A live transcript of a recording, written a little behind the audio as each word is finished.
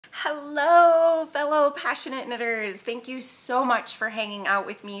Hello, fellow passionate knitters. Thank you so much for hanging out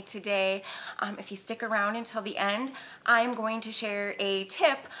with me today. If you stick around until the end, I'm going to share a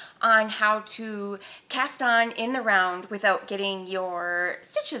tip on how to cast on in the round without getting your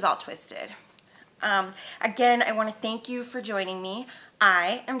stitches all twisted. Again, I want to thank you for joining me.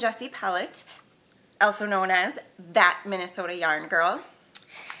 I am Jessie Pellet, also known as That Minnesota Yarn Girl,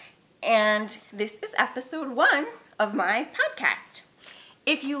 and this is episode 1 of my podcast.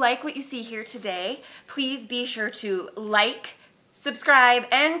 If you like what you see here today, please be sure to like, subscribe,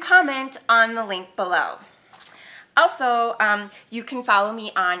 and comment on the link below. Also, you can follow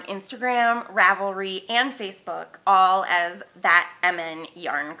me on Instagram, Ravelry, and Facebook, all as That MN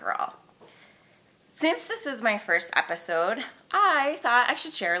Yarn Girl. Since this is my first episode, I thought I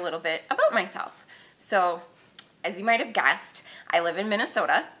should share a little bit about myself. So, as you might have guessed, I live in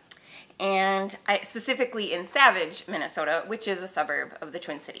Minnesota. And specifically in Savage, Minnesota, which is a suburb of the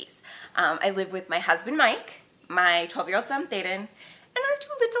Twin Cities. I live with my husband, Mike, my 12-year-old son, Thaden, and our 2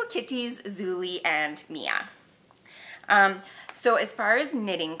 little kitties, Zuli and Mia. So as far as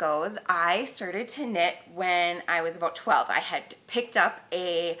knitting goes, I started to knit when I was about 12. I had picked up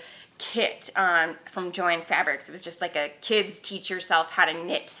a kit from Joann Fabrics. It was just like a kids teach yourself how to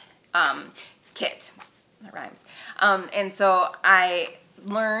knit kit. That rhymes. And so I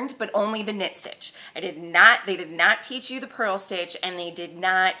learned, but only the knit stitch. They did not teach you the purl stitch, and they did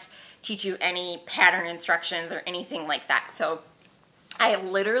not teach you any pattern instructions or anything like that. So I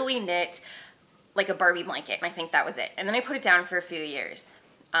literally knit like a Barbie blanket, and I think that was it. And then I put it down for a few years.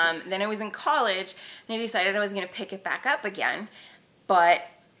 Then I was in college, and I decided I was going to pick it back up again. But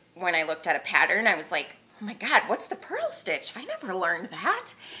when I looked at a pattern, I was like, oh my God, what's the purl stitch? I never learned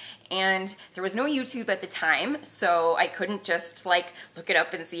that. And there was no YouTube at the time, so I couldn't just like look it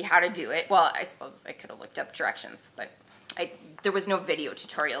up and see how to do it. Well, I suppose I could have looked up directions, but there was no video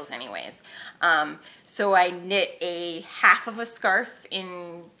tutorials anyways. So I knit a half of a scarf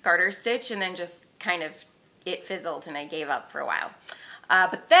in garter stitch, and then just kind of it fizzled and I gave up for a while.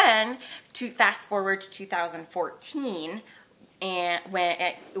 But then, to fast forward to 2014, and when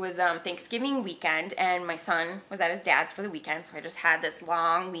it was Thanksgiving weekend, and my son was at his dad's for the weekend, so I just had this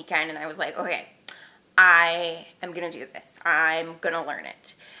long weekend, and I was like, okay, I am gonna do this. I'm gonna learn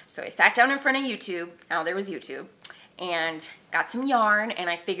it. So I sat down in front of YouTube, now there was YouTube, and got some yarn, and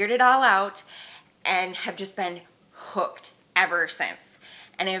I figured it all out, and have just been hooked ever since.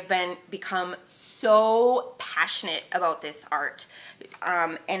 And I've become so passionate about this art.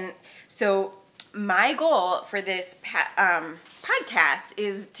 And so my goal for this podcast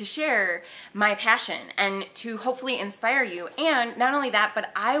is to share my passion and to hopefully inspire you. And not only that,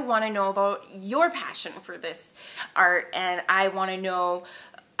 but I want to know about your passion for this art, and I want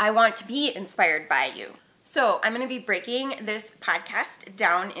to be inspired by you. So I'm going to be breaking this podcast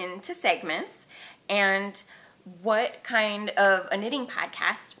down into segments. And what kind of a knitting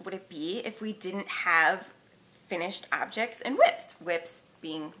podcast would it be if we didn't have finished objects and whips? Whips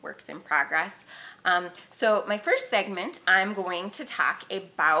being works in progress. So my first segment, I'm going to talk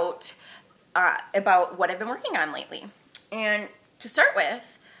about what I've been working on lately. And to start with,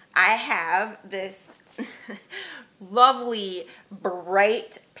 I have this lovely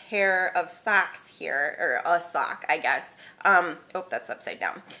bright pair of socks here, or a sock, I guess. Oh, that's upside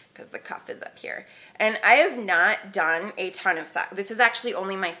down because the cuff is up here. And I have not done a ton of socks. This is actually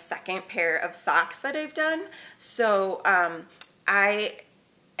only my second pair of socks that I've done. So I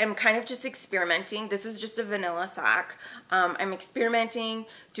am kind of just experimenting. This is just a vanilla sock. I'm experimenting.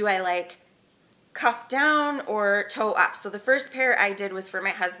 Do I like cuff down or toe up? So the first pair I did was for my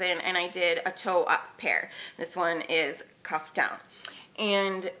husband, and I did a toe up pair. This one is cuff down.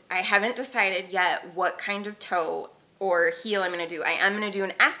 And I haven't decided yet what kind of toe or heel I'm going to do. I am going to do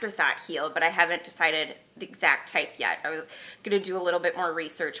an afterthought heel, but I haven't decided the exact type yet. I was going to do a little bit more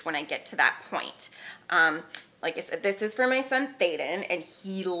research when I get to that point. Like I said, this is for my son Thaden, and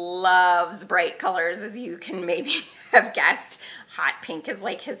he loves bright colors, as you can maybe have guessed. Hot pink is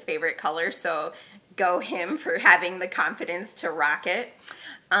like his favorite color, so go him for having the confidence to rock it.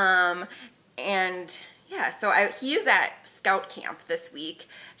 And yeah, so he is at scout camp this week.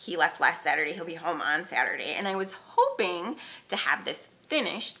 He left last Saturday. He'll be home on Saturday, and I was hoping to have this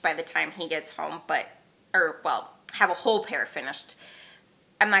finished by the time he gets home, have a whole pair finished.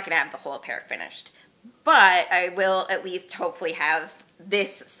 I'm not going to have the whole pair finished, but I will at least hopefully have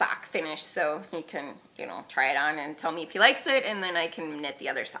this sock finished so he can, try it on and tell me if he likes it, and then I can knit the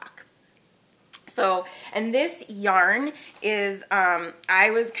other sock. So, and this yarn is,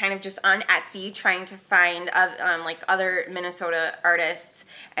 I was kind of just on Etsy trying to find other Minnesota artists,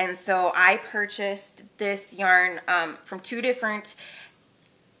 and so I purchased this yarn from 2 different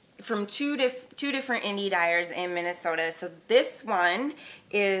from two different indie dyers in Minnesota. So this one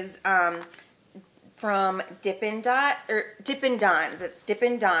is from DippinDawns. It's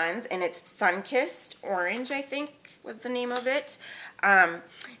DippinDawns, and it's Sun-Kissed Orange, I think was the name of it.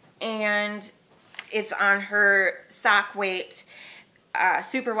 And it's on her sock weight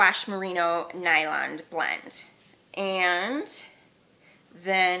Superwash Merino Nylon blend. And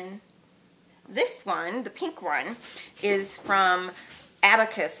then this one, the pink one, is from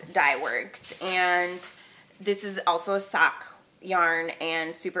AbacusDyeworks, and this is also a sock yarn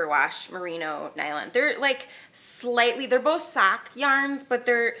and superwash merino nylon. They're like slightly, they're both sock yarns, but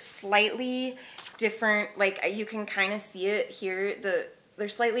they're slightly different. Like you can kind of see it here, they're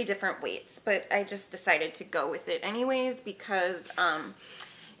slightly different weights, but I just decided to go with it anyways because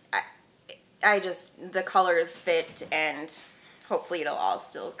I just, the colors fit, and hopefully it'll all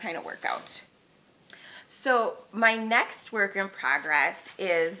still kind of work out. So my next work in progress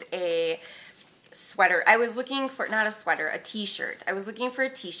is a sweater. I was looking for, not a sweater, a t-shirt. I was looking for a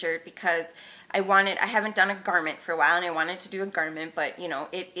t-shirt because I haven't done a garment for a while, and I wanted to do a garment, but you know,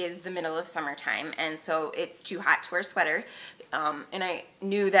 it is the middle of summertime, and so it's too hot to wear a sweater. And I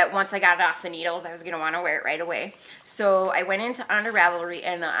knew that once I got it off the needles, I was going to want to wear it right away. So I went into On Ravelry,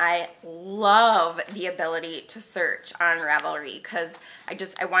 and I love the ability to search on Ravelry because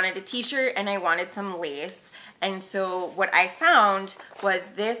I wanted a t-shirt and I wanted some lace. And so what I found was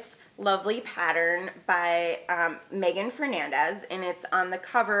this lovely pattern by Meghan Fernandes, and it's on the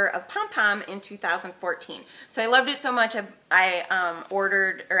cover of Pom Pom in 2014. So I loved it so much I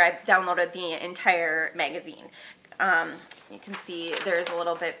ordered, or I downloaded the entire magazine. You can see there's a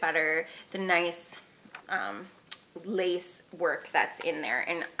little bit better, the nice lace work that's in there,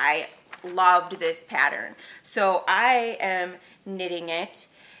 and I loved this pattern. So I am knitting it,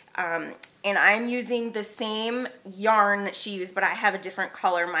 and I'm using the same yarn that she used, but I have a different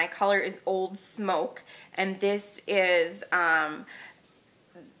color. My color is Old Smoke, and this is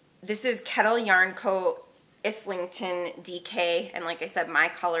Kettle Yarn Co. Islington DK, and like I said, my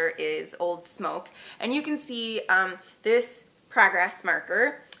color is Old Smoke. And you can see this progress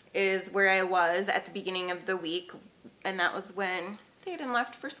marker is where I was at the beginning of the week, and that was when they had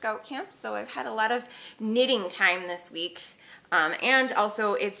left for scout camp. So I've had a lot of knitting time this week, and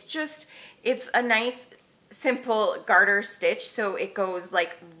also it's a nice simple garter stitch, so it goes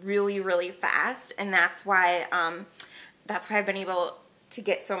like really fast, and that's why I've been able to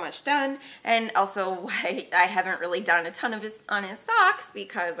get so much done, and also why I haven't really done a ton of on his socks,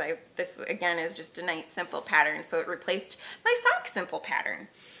 because this again is just a nice simple pattern, so it replaced my sock simple pattern.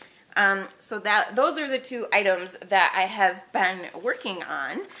 So those are the two items that I have been working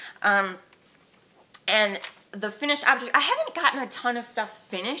on, and the finished object, I haven't gotten a ton of stuff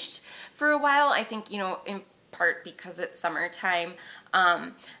finished for a while. I think, you know, in part because it's summertime.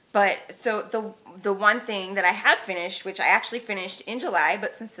 But so the one thing that I have finished, which I actually finished in July,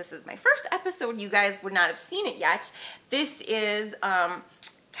 but since this is my first episode, you guys would not have seen it yet. This is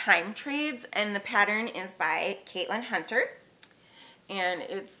Time Trades, and the pattern is by Caitlin Hunter, and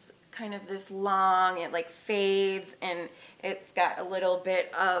it's kind of this long, it like fades, and it's got a little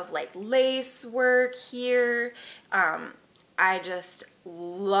bit of like lace work here. I just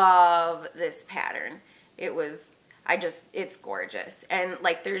love this pattern. It's gorgeous, and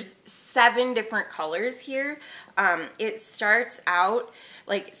like there's 7 different colors here. It starts out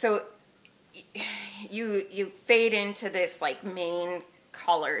like, so you fade into this like main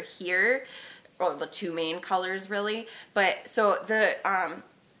color here, or the 2 main colors really, but so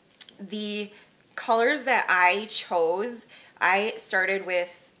the colors that I chose, I started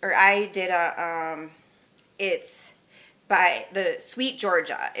with, or I did it's by the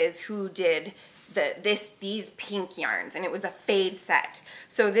SweetGeorgia is who did these pink yarns, and it was a fade set.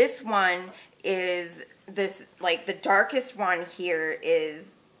 So this one is this, like the darkest one here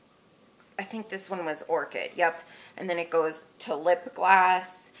is, I think this one was Orchid, yep, and then it goes to Lip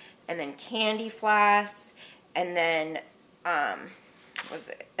Gloss, and then Candy Floss, and then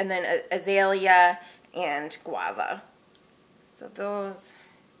Azela and Guava. So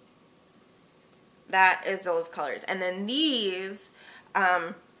that is those colors. And then these,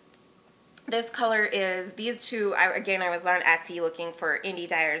 this color is, these two, again, I was on Etsy looking for indie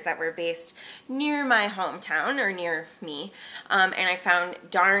dyers that were based near my hometown, or near me, and I found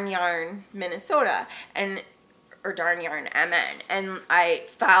DarnYarn, Minnesota, or DarnYarnMN, and I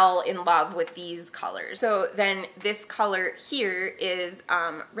fell in love with these colors. So then this color here is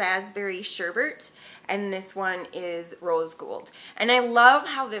Raspberry Sherbert, and this one is Rose Gold. And I love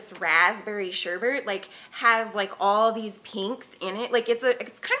how this Raspberry Sherbert like has like all these pinks in it. Like it's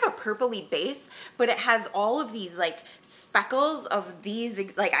kind of a purpley base, but it has all of these like speckles of these,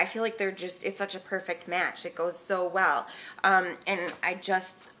 like, I feel like they're just, it's such a perfect match. It goes so well. And I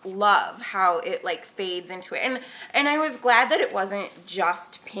just love how it like fades into it. And I was glad that it wasn't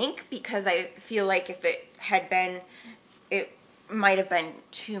just pink, because I feel like if it had been, it might have been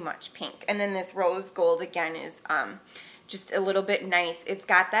too much pink. And then this rose gold again is just a little bit nice. It's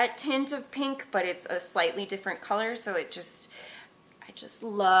got that tint of pink, but it's a slightly different color, so it just, I just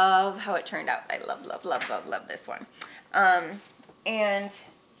love how it turned out. I love, love, love, love, love this one. And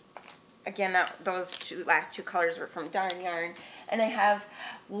again, those last two colors were from Darn Yarn. And I have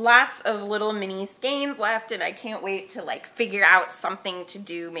lots of little mini skeins left, and I can't wait to like figure out something to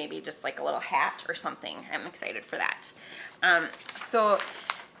do, maybe just like a little hat or something. I'm excited for that. So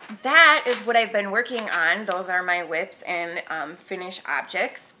that is what I've been working on. Those are my whips and finish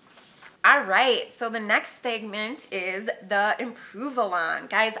objects. All right, so the next segment is the Improve-Along.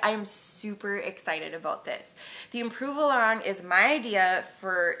 Guys, I'm super excited about this. The Improve-Along is my idea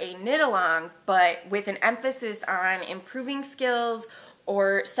for a knit-along, but with an emphasis on improving skills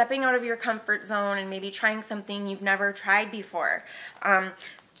or stepping out of your comfort zone and maybe trying something you've never tried before.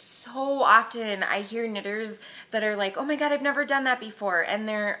 So often I hear knitters that are like, oh my God, I've never done that before, and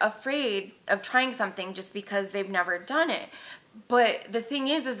they're afraid of trying something just because they've never done it. But the thing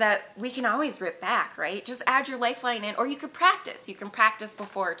is that we can always rip back, right? Just add your lifeline in, or you could practice. You can practice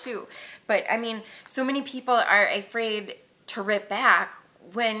before too. But I mean, so many people are afraid to rip back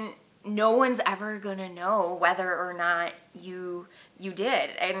when no one's ever gonna know whether or not you did.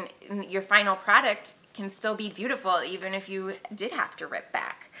 And your final product can still be beautiful even if you did have to rip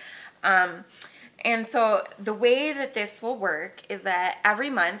back. And so the way that this will work is that every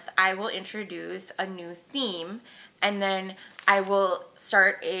month I will introduce a new theme, and then I will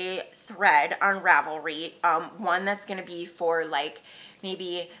start a thread on Ravelry, one that's going to be for like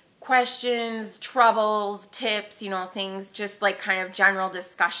maybe questions, troubles, tips, you know, things, just like kind of general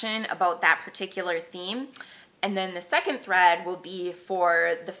discussion about that particular theme. And then the second thread will be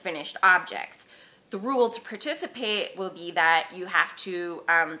for the finished objects. The rule to participate will be that you have to,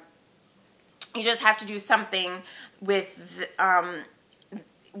 you just have to do something with,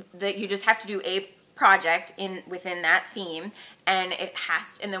 you just have to do a project within that theme, and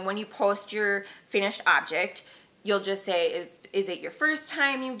and then when you post your finished object, you'll just say, is it your first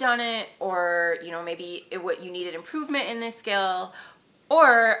time you've done it, or you know, maybe what you needed improvement in this skill,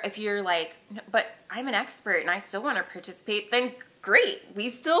 or if you're like, no, but I'm an expert and I still want to participate, then great, we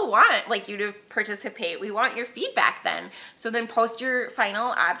still want like you to participate. We want your feedback then. So then post your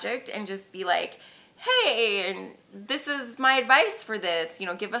final object and just be like, hey, and this is my advice for this, you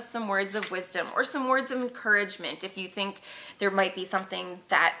know, give us some words of wisdom or some words of encouragement if you think there might be something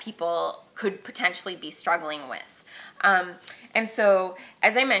that people could potentially be struggling with. And so,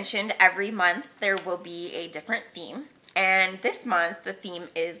 as I mentioned, every month there will be a different theme. And this month, the theme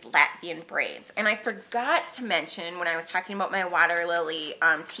is Latvian braids. And I forgot to mention when I was talking about my Waterlilly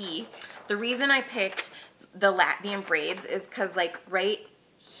tee, the reason I picked the Latvian braids is because like right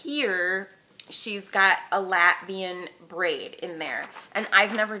here, she's got a Latvian braid in there, and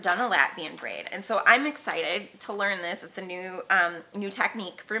I've never done a Latvian braid, and so I'm excited to learn this. It's a new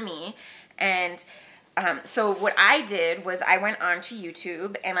technique for me. And so what I did was I went onto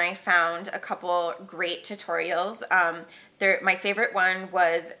YouTube and I found a couple great tutorials. My favorite one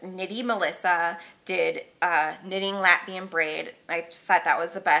was Knitty Melissa did knitting Latvian braid. I just thought that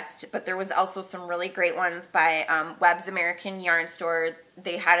was the best, but there was also some really great ones by Webb's American Yarn Store.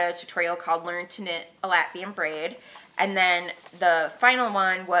 They had a tutorial called Learn to Knit a Latvian Braid. And then the final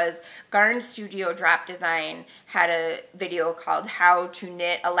one was Garn Studio Drop Design had a video called How to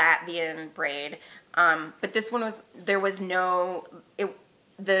Knit a Latvian Braid. But this one was,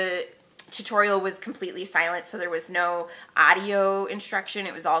 the tutorial was completely silent, so there was no audio instruction.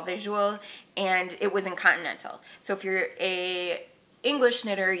 It was all visual, and it was in Continental. So if you're a English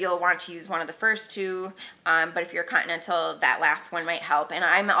knitter, you'll want to use one of the first two, but if you're Continental, that last one might help. And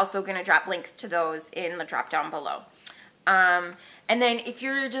I'm also going to drop links to those in the drop down below. And then if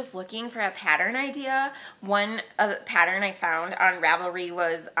you're just looking for a pattern idea, one pattern I found on Ravelry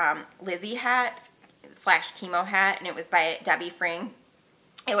was Lizzie hat / Chemo hat, and it was by Debbie Fring.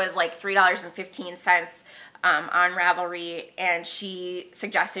 It was like $3.15 on Ravelry, and she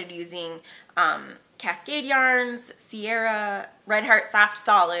suggested using Cascade yarns, Sierra, Red Heart Soft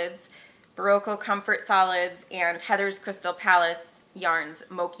Solids, Barocco Comfort Solids, and Heather's Crystal Palace yarns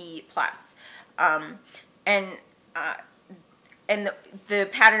Moki Plus. And the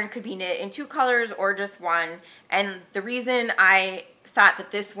pattern could be knit in 2 colors or just one. And the reason I thought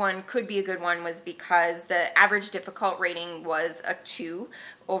that this one could be a good one was because the average difficult rating was a 2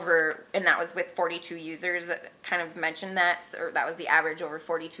 over, and that was with 42 users that kind of mentioned that, or that was the average over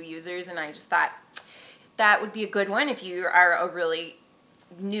 42 users, and I just thought that would be a good one if you are a really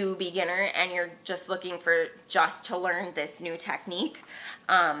new beginner and you're just looking for just to learn this new technique.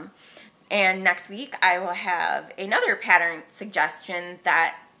 And next week I will have another pattern suggestion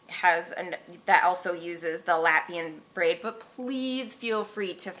that that also uses the Latvian braid, but please feel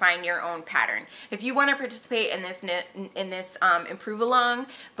free to find your own pattern. If you want to participate in this improve along,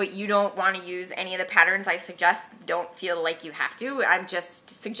 but you don't want to use any of the patterns I suggest, don't feel like you have to. I'm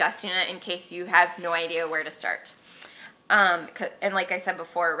just suggesting it in case you have no idea where to start. And like I said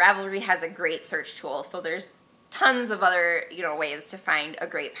before, Ravelry has a great search tool, so there's tons of other ways to find a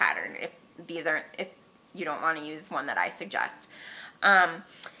great pattern if you don't want to use one that I suggest.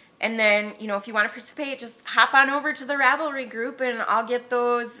 And then, if you want to participate, just hop on over to the Ravelry group and I'll get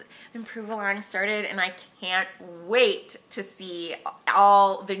those improve along started, and I can't wait to see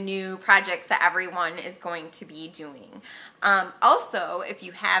all the new projects that everyone is going to be doing. Also, if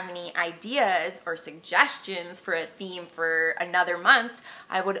you have any ideas or suggestions for a theme for another month,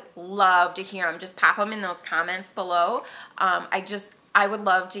 I would love to hear them. Just pop them in those comments below. I would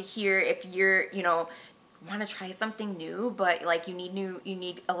love to hear if you're, want to try something new, but like you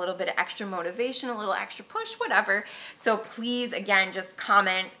need a little bit of extra motivation, a little extra push, whatever. So please, again, just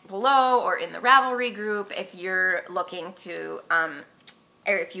comment below or in the Ravelry group if you're looking to, or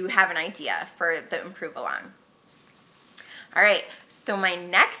if you have an idea for the improve along. All right, so my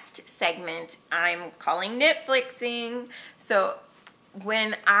next segment I'm calling Netflixing. So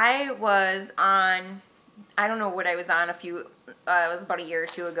when I was on, I don't know what I was on it was about a year or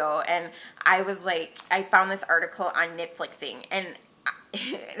two ago, and I was like, I found this article on Netflixing, and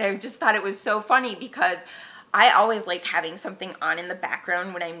I just thought it was so funny because I always like having something on in the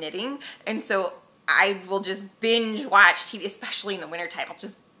background when I'm knitting, and so I will just binge watch TV, especially in the wintertime. I'll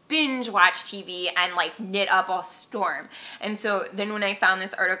just binge watch TV and like knit up a storm. And so then when I found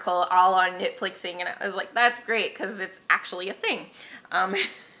this article all on Netflixing, and I was like, that's great because it's actually a thing. And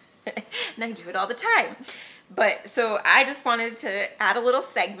I do it all the time. But so I just wanted to add a little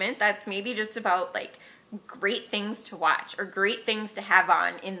segment that's maybe just about like great things to watch or great things to have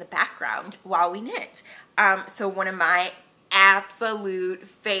on in the background while we knit. So one of my absolute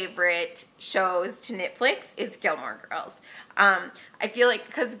favorite shows to Netflix is Gilmore Girls. I feel like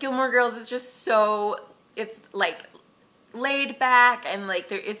because Gilmore Girls is just so, it's like laid back and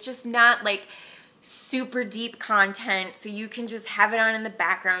like it's just not like super deep content, so you can just have it on in the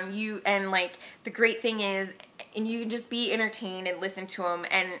background. And like the great thing is, and you can just be entertained and listen to them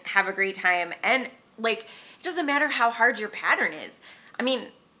and have a great time. And like it doesn't matter how hard your pattern is. I mean,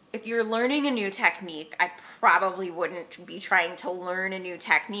 if you're learning a new technique, I probably wouldn't be trying to learn a new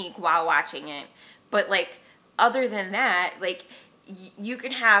technique while watching it. But like other than that, like you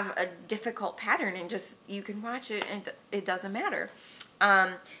can have a difficult pattern and just you can watch it and it doesn't matter.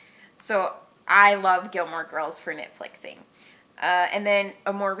 So I love Gilmore Girls for Netflixing. And then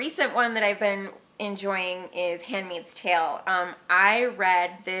a more recent one that I've been enjoying is Handmaid's Tale. I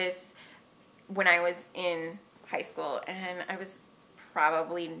read this when I was in high school, and I was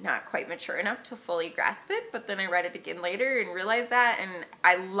probably not quite mature enough to fully grasp it, but then I read it again later and realized that, and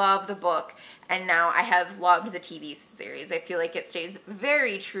I love the book, and now I have loved the TV series. I feel like it stays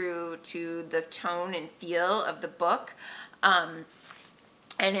very true to the tone and feel of the book.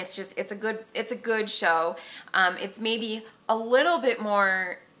 And it's a good show. It's maybe a little bit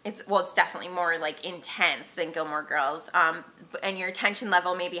more, it's definitely more like intense than Gilmore Girls. And your attention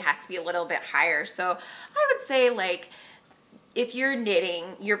level maybe has to be a little bit higher. So I would say like, if you're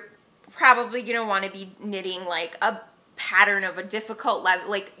knitting, you're probably gonna wanna be knitting like a pattern of a difficult level,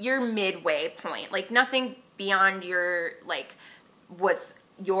 like your midway point, like nothing beyond your, like what's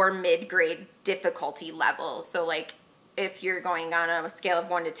your mid-grade difficulty level. So like, if you're going on a scale of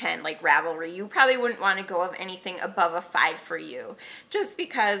 1 to 10, like Ravelry, you probably wouldn't want to go of anything above a 5 for you, just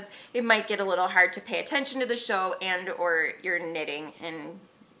because it might get a little hard to pay attention to the show and or you're knitting and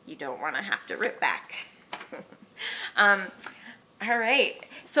you don't want to have to rip back. All right,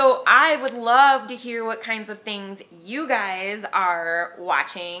 so I would love to hear what kinds of things you guys are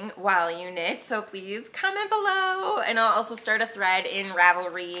watching while you knit, so please comment below, and I'll also start a thread in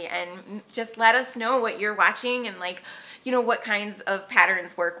Ravelry and just let us know what you're watching and like, what kinds of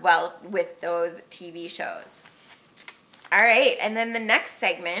patterns work well with those TV shows. All right, and then the next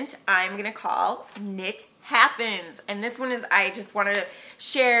segment I'm gonna call Knit Happens, and this one is, I just wanted to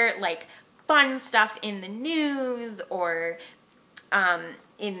share like fun stuff in the news or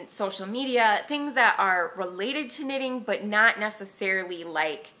in social media, things that are related to knitting, but not necessarily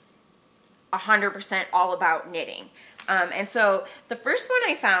like 100% all about knitting. And so the first one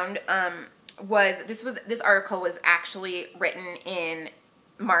I found this article was actually written in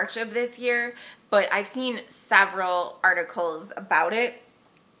March of this year, but I've seen several articles about it.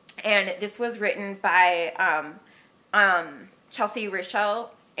 And this was written by Chelsea Ritschell,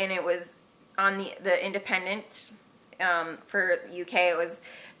 and it was on the Independent for UK. It was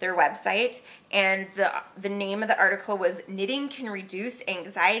their website, and the name of the article was "Knitting Can Reduce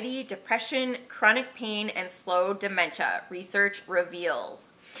Anxiety, Depression, Chronic Pain, and Slow Dementia. Research Reveals."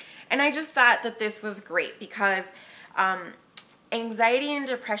 And I just thought that this was great because anxiety and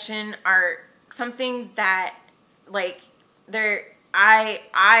depression are something that, like,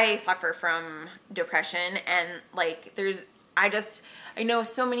 I suffer from depression, and like I know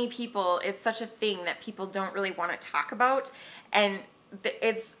so many people, it's such a thing that people don't really want to talk about, and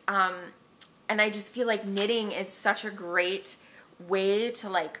it's and I just feel like knitting is such a great way to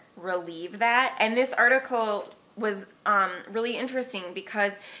like relieve that. And this article was really interesting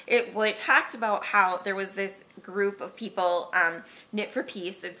because it talked about how there was this group of people, Knit for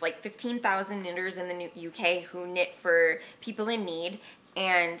Peace. It's like 15,000 knitters in the UK who knit for people in need,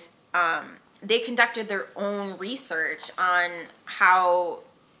 and they conducted their own research on how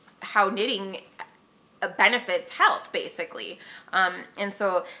knitting benefits health, basically. And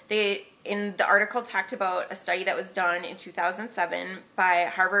so they, in the article, talked about a study that was done in 2007 by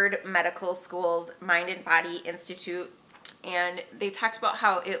Harvard Medical School's Mind and Body Institute, and they talked about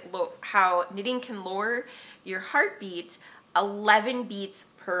how knitting can lower your heartbeat 11 beats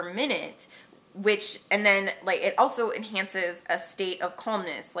per minute, and then like it also enhances a state of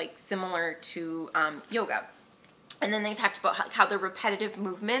calmness, like similar to yoga. And then they talked about how the repetitive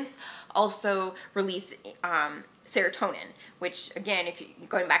movements also release serotonin, which again, if you're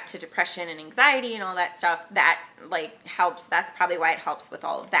going back to depression and anxiety and all that stuff, that like helps. That's probably why it helps with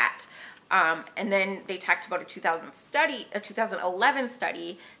all of that. And then they talked about a 2011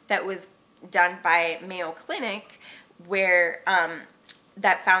 study that was done by Mayo Clinic, where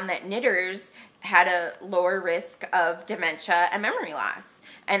that found that knitters had a lower risk of dementia and memory loss,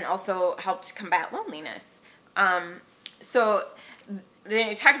 and also helped combat loneliness. So then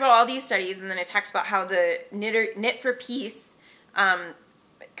it talked about all these studies, and then it talked about how the Knit for Peace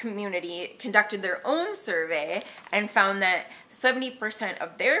community conducted their own survey and found that 70%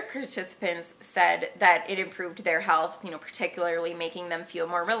 of their participants said that it improved their health, particularly making them feel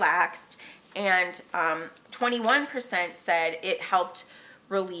more relaxed, and 21% said it helped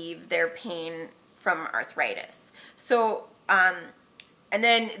relieve their pain from arthritis. So, and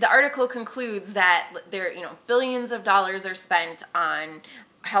then the article concludes that there, billions of dollars are spent on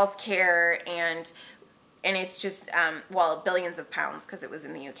healthcare, and it's just, billions of pounds because it was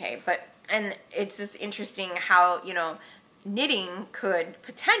in the UK. And it's just interesting how, knitting could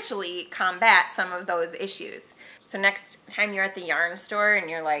potentially combat some of those issues. So next time you're at the yarn store and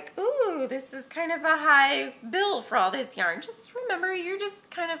you're like, ooh, this is kind of a high bill for all this yarn, just remember you're just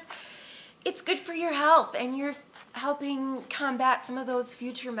it's good for your health, and you're helping combat some of those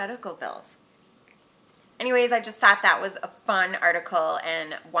future medical bills. Anyways, I just thought that was a fun article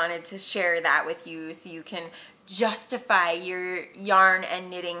and wanted to share that with you so you can justify your yarn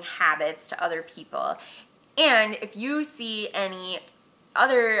and knitting habits to other people. And if you see any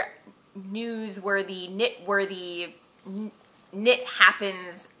other newsworthy, knit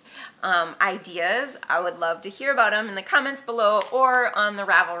happens ideas, I would love to hear about them in the comments below or on the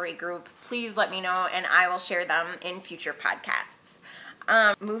Ravelry group. Please let me know, and I will share them in future podcasts.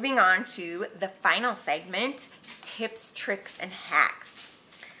 Moving on to the final segment, tips, tricks, and hacks.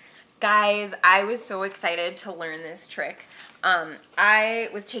 Guys, I was so excited to learn this trick. I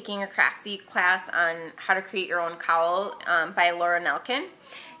was taking a Craftsy class on how to create your own cowl by Laura Nelkin,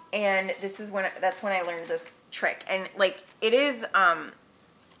 and that's when I learned this trick. And like it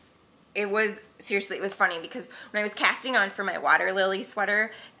was funny because when I was casting on for my Waterlilly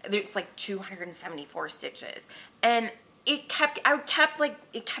sweater, it's like 274 stitches, and it kept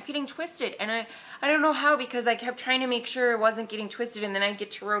getting twisted, and I don't know how, because I kept trying to make sure it wasn't getting twisted, and then I'd get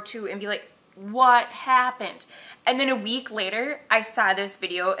to row 2 and be like, what happened? And then a week later, I saw this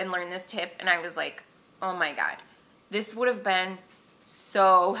video and learned this tip, and I was like, oh my god, this would have been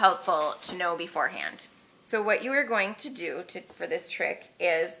so helpful to know beforehand. So what you are going to do for this trick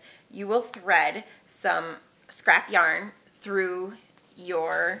is you will thread some scrap yarn through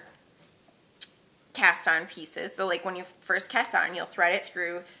your cast on pieces. So like when you first cast on, you'll thread it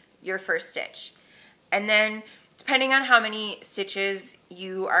through your first stitch. And then depending on how many stitches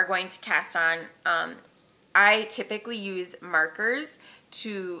you are going to cast on, I typically use markers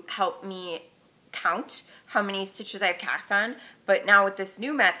to help me count how many stitches I've cast on. But now with this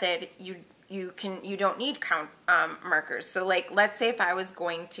new method, you don't need count markers. So like, let's say if I was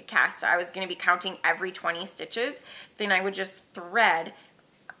going to cast, I was going to be counting every 20 stitches, then I would just thread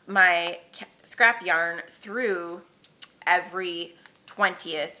my scrap yarn through every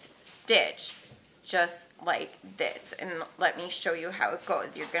 20th stitch, just like this. And let me show you how it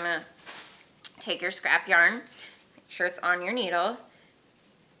goes. You're gonna take your scrap yarn, make sure it's on your needle,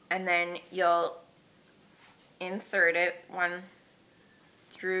 and then you'll insert it one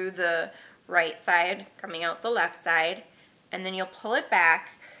through the right side, coming out the left side, and then you'll pull it back.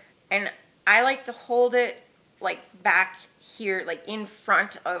 And I like to hold it like back here, like in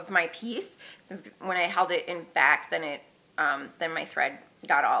front of my piece, because when I held it in back, then it then my thread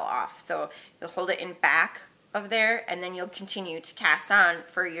got all off. So you'll hold it in back of there, and then you'll continue to cast on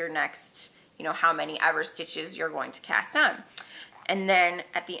for your next, you know, how many ever stitches you're going to cast on. And then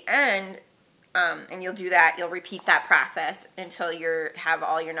at the end, and you'll do that, you'll repeat that process until you have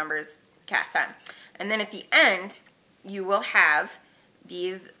all your numbers cast on. And then at the end, you will have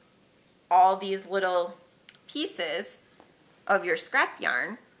all these little pieces of your scrap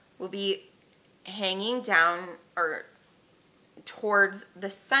yarn will be hanging down or towards the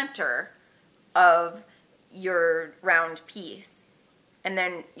center of your round piece, and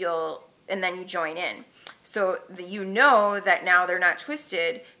then you join in. So you know that now they're not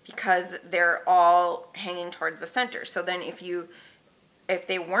twisted because they're all hanging towards the center. So then if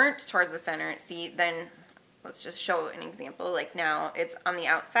they weren't towards the center, see, then let's just show an example. Like now it's on the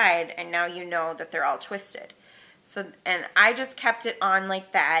outside, and now you know that they're all twisted. So, and I just kept it on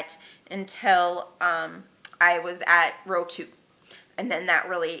like that until I was at row 2. And then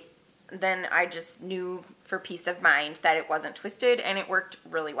then I just knew for peace of mind that it wasn't twisted, and it worked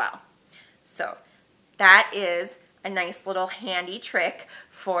really well. So that is a nice little handy trick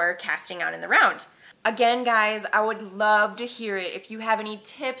for casting on in the round. Again, guys, I would love to hear it. If you have any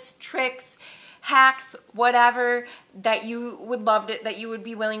tips, tricks, hacks, whatever that you would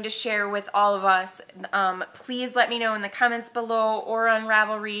be willing to share with all of us, please let me know in the comments below or on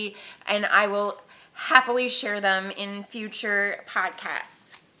Ravelry, and I will happily share them in future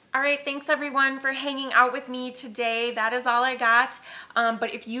podcasts. All right, thanks everyone for hanging out with me today. That is all I got.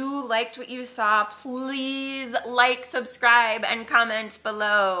 But if you liked what you saw, please like, subscribe, and comment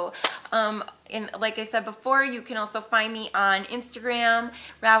below. And like I said before, you can also find me on Instagram,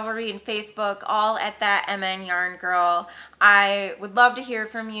 Ravelry, and Facebook, all at that MN Yarn Girl. I would love to hear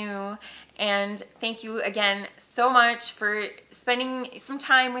from you. And thank you again so much for spending some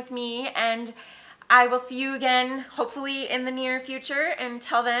time with me. And I will see you again, hopefully in the near future.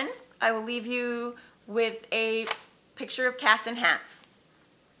 Until then, I will leave you with a picture of cats and hats.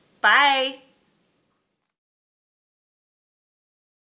 Bye!